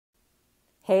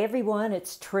Hey everyone,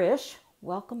 it's Trish.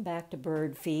 Welcome back to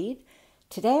ByrdFeed.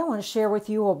 Today I want to share with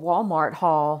you a Walmart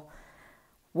haul.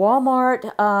 Walmart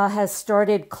has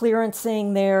started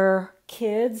clearancing their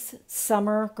kids'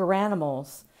 summer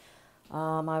Garanimals.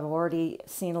 I've already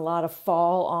seen a lot of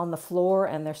fall on the floor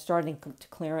and they're starting to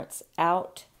clearance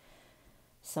out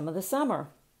some of the summer.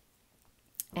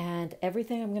 And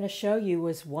everything I'm going to show you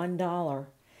was $1.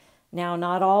 Now,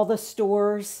 not all the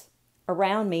stores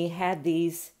around me had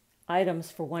these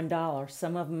items for $1.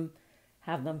 Some of them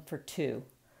have them for $2,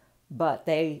 but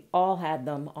they all had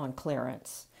them on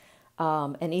clearance.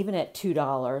 And even at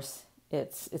 $2,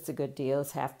 it's a good deal.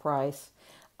 It's half price.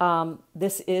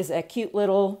 This is a cute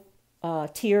little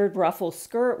tiered ruffle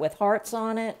skirt with hearts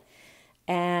on it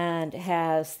and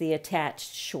has the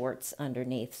attached shorts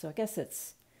underneath. So I guess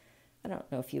I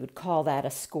don't know if you would call that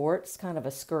a skirt. It's kind of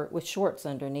a skirt with shorts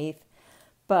underneath.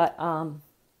 But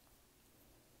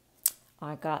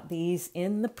I got these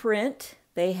in the print.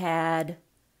 They had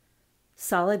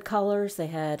solid colors. They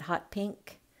had hot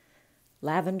pink,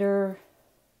 lavender,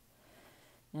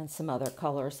 and some other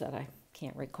colors that I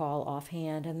can't recall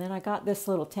offhand. And then I got this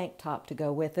little tank top to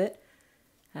go with it.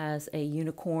 Has a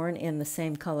unicorn in the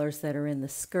same colors that are in the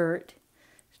skirt.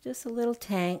 It's just a little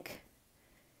tank.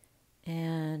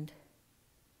 And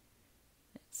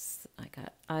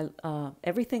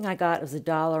everything I got was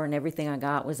 $1, and everything I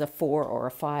got was a 4 or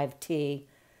a 5T.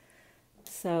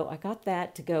 So I got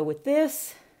that to go with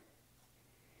this.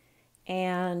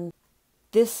 And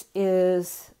this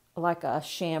is like a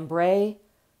chambray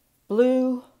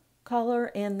blue color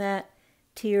in that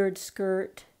tiered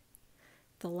skirt.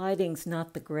 The lighting's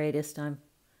not the greatest.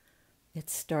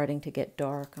 It's starting to get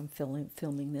dark. I'm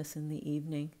filming this in the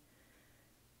evening.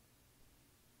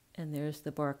 And there's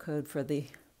the barcode for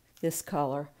this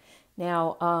color.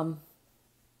 Now,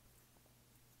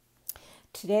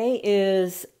 today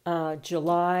is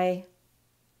July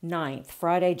 9th,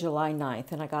 Friday, July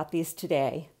 9th, and I got these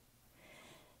today.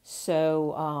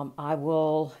 So I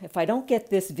will, if I don't get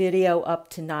this video up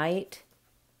tonight,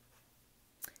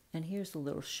 and here's a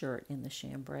little shirt in the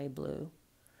chambray blue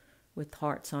with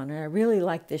hearts on it. I really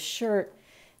like this shirt,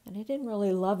 and I didn't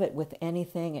really love it with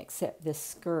anything except this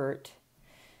skirt.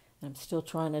 I'm still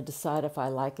trying to decide if I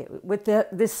like it. With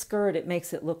this skirt, it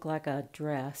makes it look like a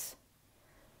dress.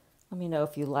 Let me know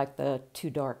if you like the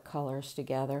two dark colors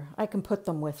together. I can put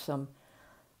them with some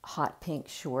hot pink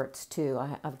shorts too.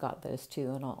 I've got those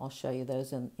too, and I'll show you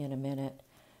those in a minute.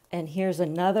 And here's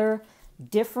another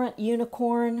different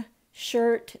unicorn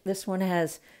shirt. This one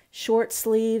has short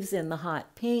sleeves in the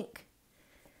hot pink.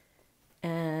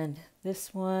 And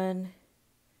this one,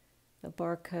 the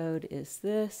barcode is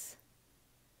this.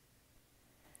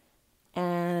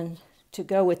 And to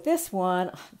go with this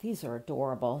one, these are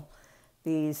adorable.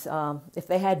 These, if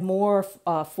they had more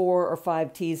 4 or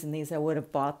 5Ts in these, I would have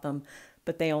bought them.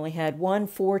 But they only had one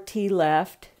 4T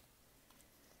left.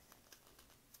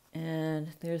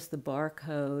 And there's the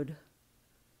barcode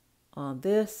on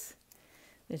this.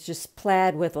 It's just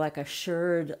plaid with like a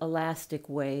shirred elastic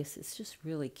waist. It's just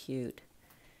really cute.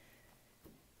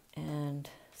 And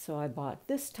so I bought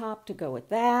this top to go with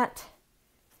that.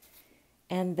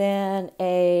 And then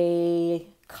a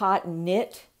cotton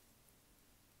knit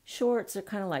shorts. They're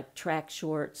kind of like track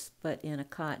shorts, but in a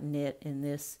cotton knit in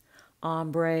this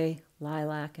ombre,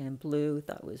 lilac, and blue.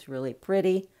 Thought it was really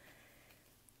pretty.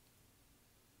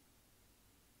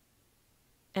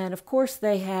 And of course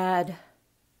they had,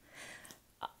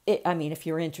 I mean, if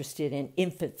you're interested in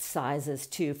infant sizes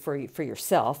too for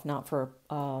yourself, not for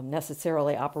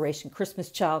necessarily Operation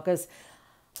Christmas Child, because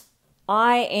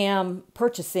I am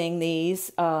purchasing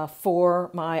these for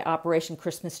my Operation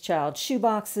Christmas Child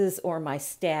shoeboxes or my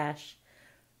stash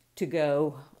to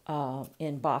go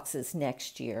in boxes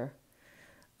next year.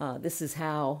 This is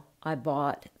how I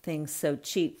bought things so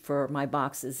cheap for my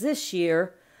boxes this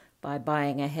year, by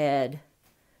buying ahead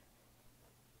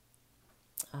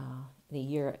the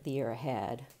year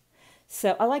ahead.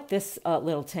 So I like this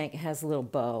little tank. It has a little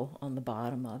bow on the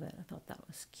bottom of it. I thought that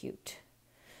was cute.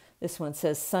 This one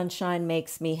says, "Sunshine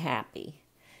makes me happy."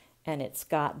 And it's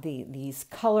got these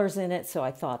colors in it, so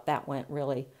I thought that went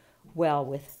really well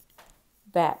with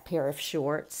that pair of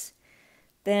shorts.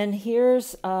 Then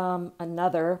here's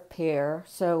another pair.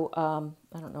 So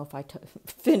I don't know if I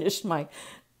finished my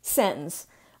sentence.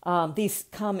 These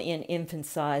come in infant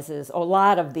sizes. A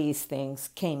lot of these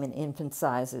things came in infant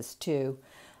sizes too,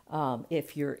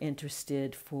 if you're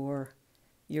interested for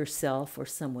yourself or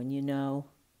someone you know.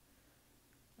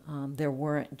 There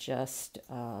weren't just,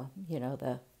 you know,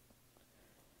 the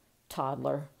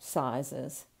toddler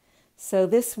sizes. So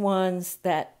this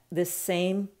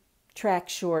same track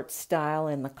short style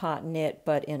in the cotton knit,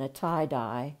 but in a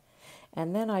tie-dye.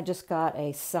 And then I just got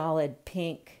a solid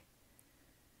pink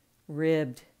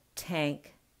ribbed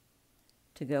tank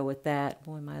to go with that.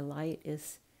 Boy, my light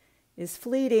is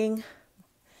fleeting.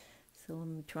 So let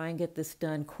me try and get this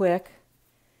done quick.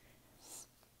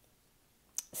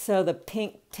 So the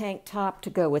pink tank top to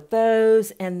go with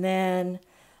those. And then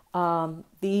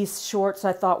these shorts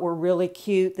I thought were really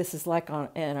cute. This is like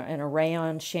in a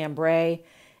rayon chambray.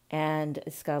 And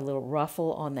it's got a little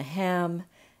ruffle on the hem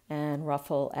and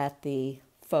ruffle at the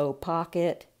faux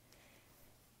pocket.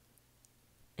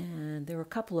 And there were a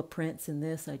couple of prints in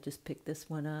this. I just picked this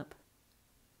one up.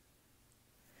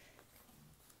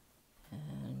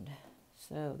 And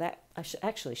so that I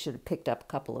actually should have picked up a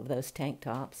couple of those tank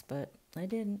tops, but I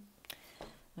didn't.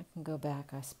 I can go back,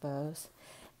 I suppose.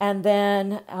 And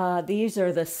then these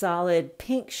are the solid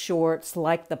pink shorts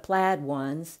like the plaid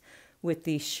ones with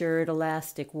the shirred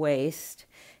elastic waist.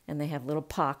 And they have little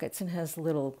pockets and has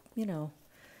little, you know,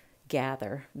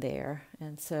 gather there.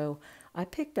 And so I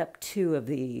picked up 2 of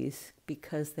these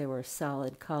because they were a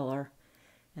solid color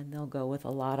and they'll go with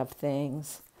a lot of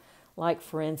things. Like,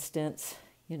 for instance,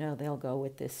 you know, they'll go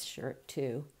with this shirt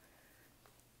too.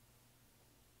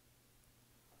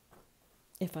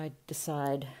 If I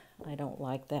decide I don't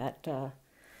like that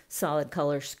solid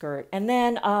color skirt. And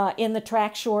then in the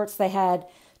track shorts, they had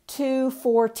 2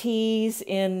 4Ts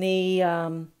in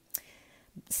the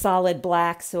solid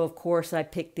black. So, of course, I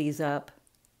picked these up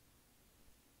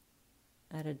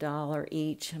at $1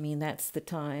 each. I mean, that's the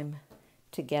time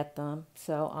to get them.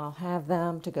 So I'll have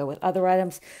them to go with other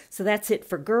items. So that's it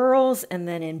for girls. And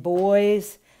then in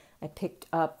boys, I picked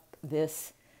up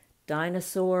this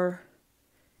dinosaur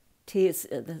tee.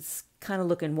 It's kind of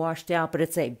looking washed out, but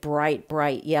it's a bright,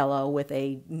 bright yellow with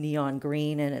a neon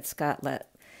green, and it's got that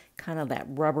kind of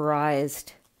that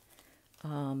rubberized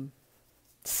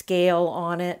scale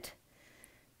on it.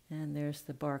 And there's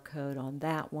the barcode on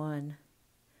that one.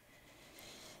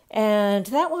 And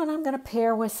that one I'm going to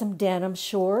pair with some denim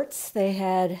shorts. They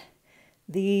had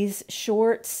these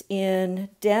shorts in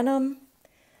denim,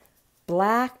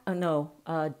 black.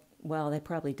 Well, they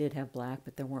probably did have black,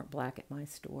 but they weren't black at my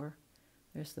store.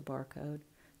 There's the barcode.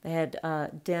 They had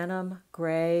denim,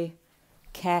 gray,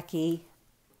 khaki,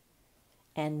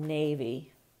 and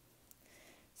navy.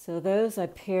 So those I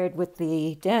paired with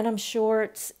the denim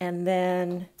shorts, and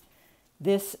then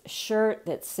this shirt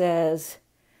that says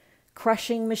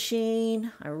crushing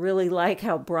machine. I really like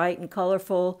how bright and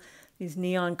colorful these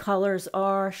neon colors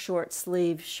are. Short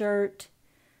sleeve shirt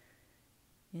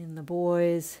in the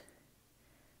boys.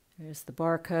 There's the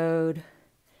barcode.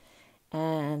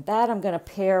 And that I'm going to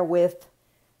pair with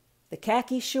the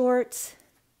khaki shorts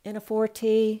in a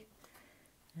 4T.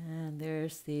 And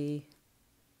there's the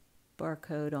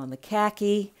barcode on the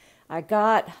khaki. I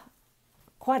got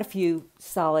quite a few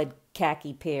solid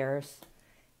khaki pairs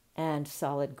and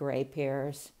solid gray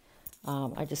pairs.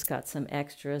 I just got some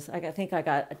extras. I think I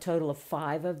got a total of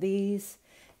 5 of these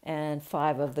and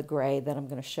 5 of the gray that I'm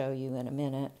going to show you in a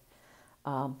minute.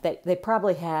 They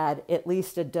probably had at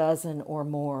least a dozen or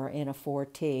more in a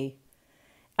 4T.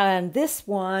 And this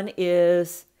one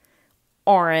is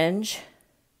orange.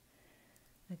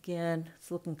 Again,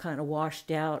 it's looking kind of washed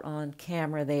out on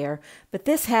camera there. But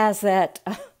this has that,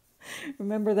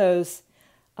 remember those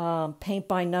paint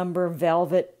by number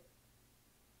velvet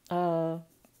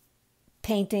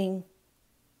painting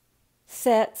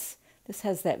sets? This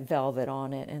has that velvet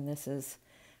on it, and this is,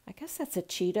 I guess that's a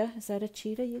cheetah. Is that a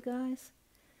cheetah, you guys?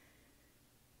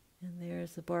 And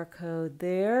there's the barcode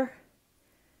there.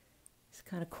 It's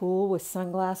kind of cool with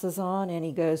sunglasses on, and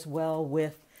he goes well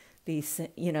with these,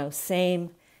 you know,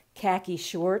 same khaki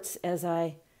shorts as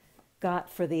I got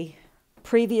for the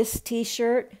previous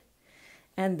t-shirt.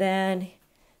 And then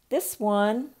this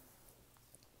one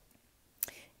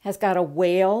has got a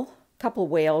whale, couple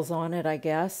whales on it, I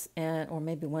guess, and or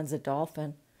maybe one's a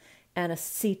dolphin, and a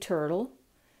sea turtle.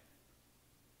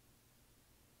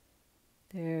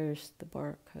 There's the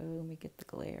barcode. Let me get the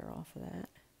glare off of that.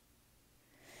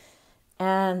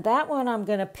 And that one I'm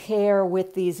going to pair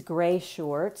with these gray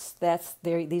shorts.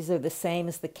 These are the same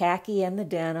as the khaki and the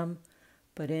denim,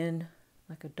 but in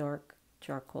like a dark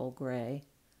charcoal gray.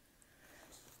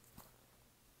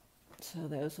 So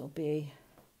those will be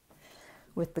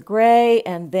with the gray.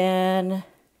 And then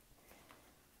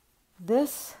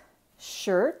this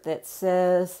shirt that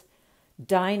says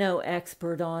Dino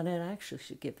Expert on it. I actually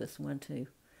should give this one to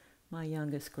my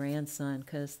youngest grandson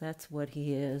because that's what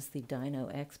he is, the Dino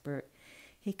Expert.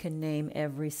 He can name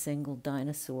every single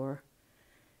dinosaur,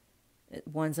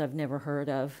 ones I've never heard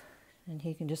of, and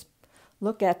he can just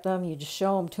look at them. You just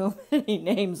show them to him and he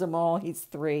names them all. He's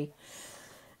 3.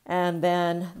 And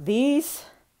then these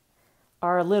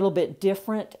are a little bit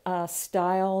different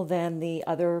style than the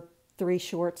other 3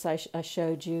 shorts I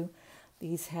showed you.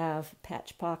 These have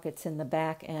patch pockets in the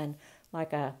back and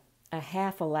like a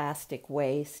half elastic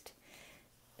waist.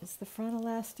 Is the front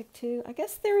elastic too? I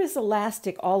guess there is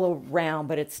elastic all around,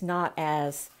 but it's not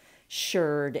as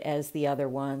shirred as the other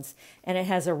ones. And it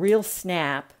has a real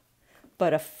snap,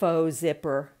 but a faux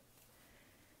zipper.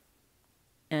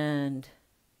 And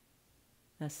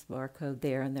that's the barcode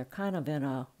there. And they're kind of in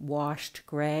a washed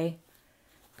gray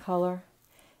color.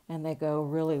 And they go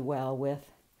really well with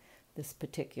this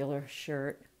particular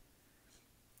shirt.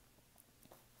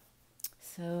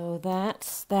 So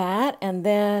that's that. And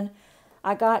then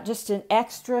I got just an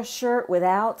extra shirt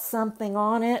without something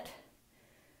on it.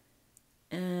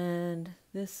 And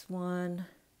this one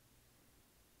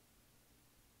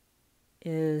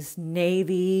is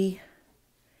navy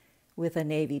with a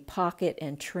navy pocket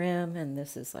and trim. And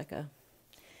this is like a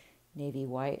navy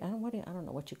white. I don't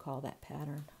know what you call that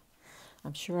pattern.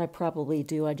 I'm sure I probably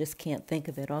do. I just can't think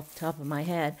of it off the top of my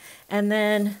head. And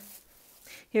then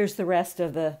here's the rest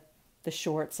of the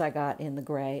shorts I got in the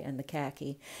gray and the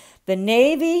khaki. The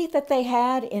navy that they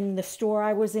had in the store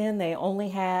I was in, they only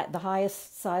had, the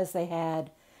highest size they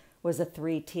had was a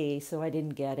 3T, so I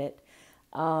didn't get it.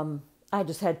 I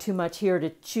just had too much here to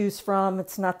choose from.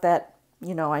 It's not that,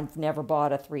 you know, I've never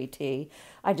bought a 3T.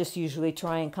 I just usually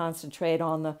try and concentrate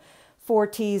on the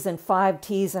 4Ts and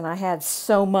 5Ts, and I had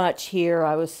so much here.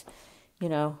 I was, you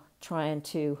know, trying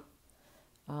to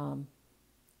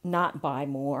not buy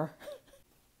more.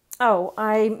 Oh,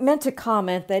 I meant to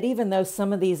comment that even though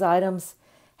some of these items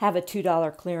have a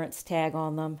 $2 clearance tag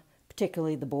on them,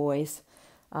 particularly the boys,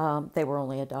 they were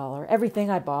only $1. Everything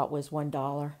I bought was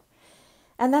 $1.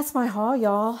 And that's my haul,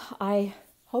 y'all. I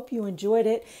hope you enjoyed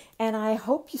it, and I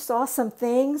hope you saw some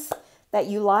things that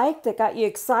you liked, that got you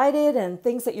excited, and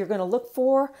things that you're going to look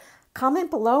for. Comment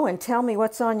below and tell me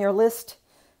what's on your list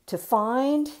to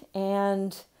find.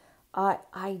 And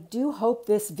I do hope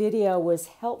this video was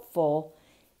helpful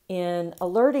in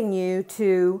alerting you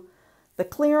to the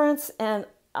clearance, and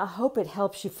I hope it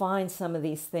helps you find some of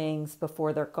these things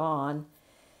before they're gone.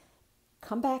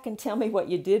 Come back and tell me what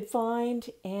you did find,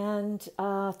 and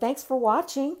thanks for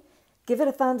watching. Give it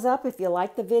a thumbs up if you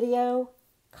like the video,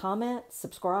 comment,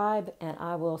 subscribe, and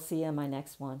I will see you in my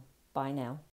next one. Bye now.